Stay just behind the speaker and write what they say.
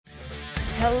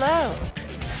Hello,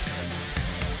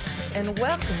 and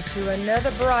welcome to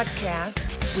another broadcast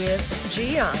with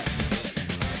Gian.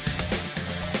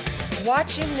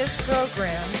 Watching this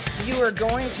program, you are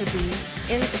going to be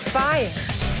inspired,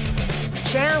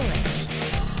 challenged,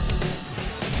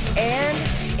 and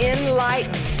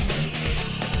enlightened.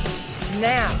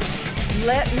 Now,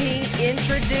 let me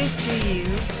introduce to you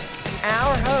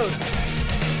our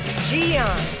host,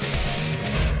 Gian.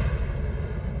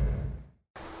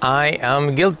 I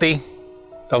am guilty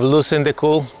of losing the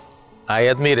cool. I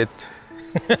admit it.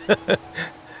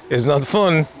 It's not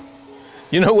fun.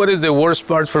 You know what is the worst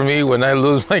part for me when I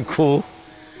lose my cool?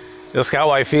 Just how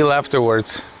I feel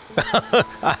afterwards.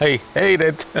 I hate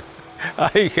it. I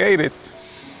hate it.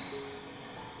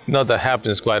 Not that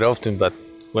happens quite often, but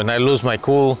when I lose my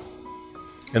cool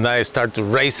and I start to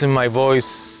raise in my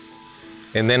voice,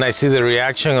 and then I see the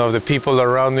reaction of the people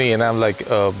around me, and I'm like,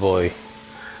 oh boy,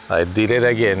 I did it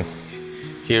again.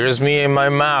 Here's me in my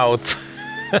mouth.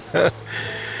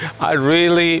 I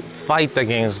really fight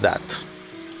against that.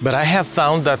 But I have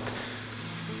found that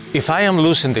if I am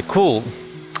losing the cool,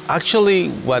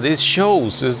 actually what it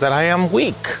shows is that I am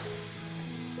weak.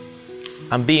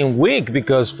 I'm being weak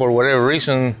because for whatever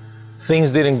reason,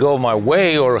 things didn't go my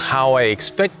way or how I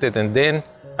expected, and then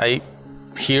I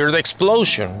hear the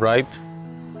explosion, right?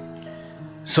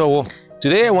 So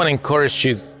today I want to encourage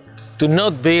you to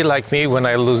not be like me when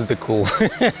I lose the cool.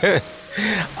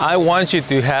 I want you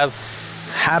to have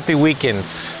happy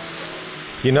weekends.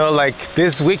 You know, like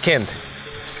this weekend.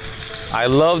 I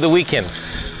love the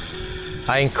weekends.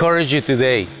 I encourage you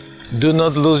today, do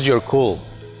not lose your cool.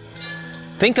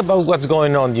 Think about what's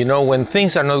going on. You know, when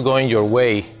things are not going your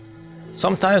way,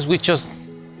 sometimes we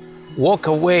just walk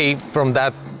away from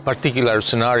that particular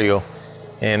scenario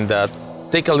and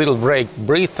take a little break,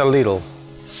 breathe a little,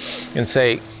 and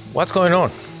say, what's going on?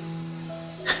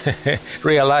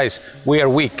 Realize we are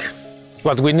weak.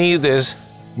 What we need is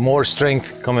more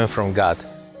strength coming from God.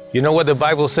 You know what the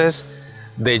Bible says?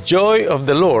 The joy of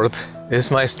the Lord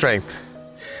is my strength.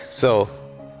 So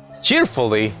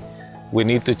cheerfully, we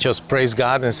need to just praise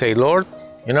God and say, Lord,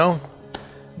 you know,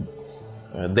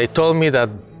 they told me that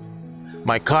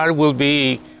my car will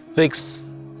be fixed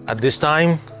at this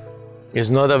time. It's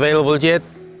not available yet.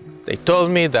 They told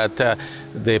me that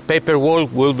the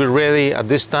paperwork will be ready at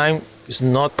this time. It's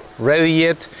not ready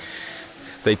yet.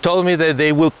 They told me that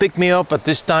they will pick me up at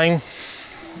this time.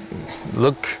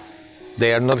 Look,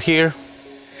 they are not here.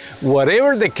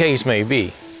 Whatever the case may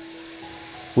be,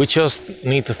 we just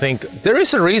need to think there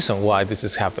is a reason why this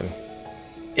is happening.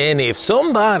 And if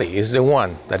somebody is the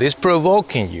one that is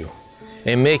provoking you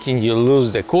and making you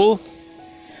lose the cool,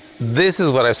 this is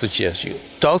what I suggest you.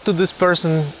 Talk to this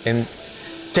person and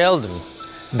tell them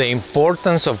the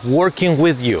importance of working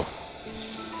with you.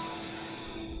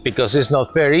 Because it's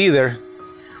not fair either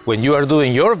when you are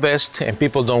doing your best and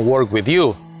people don't work with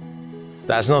you.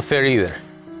 That's not fair either.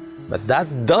 But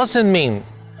that doesn't mean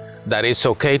that it's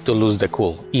okay to lose the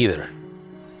cool either.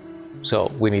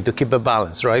 So we need to keep a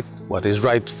balance, right? What is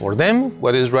right for them,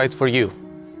 what is right for you.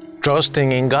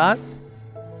 Trusting in God,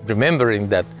 remembering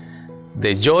that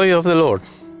the joy of the Lord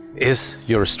is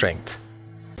your strength.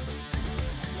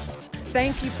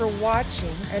 Thank you for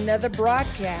watching another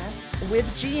broadcast with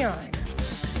Gian.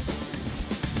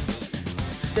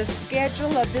 The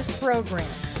schedule of this program: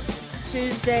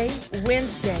 Tuesday,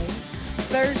 Wednesday,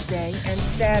 Thursday, and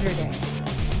Saturday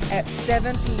at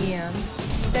 7 p.m.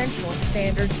 Central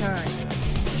Standard Time.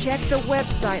 Check the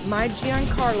website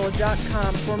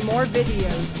mygiancarlo.com for more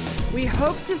videos. We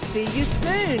hope to see you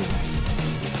soon.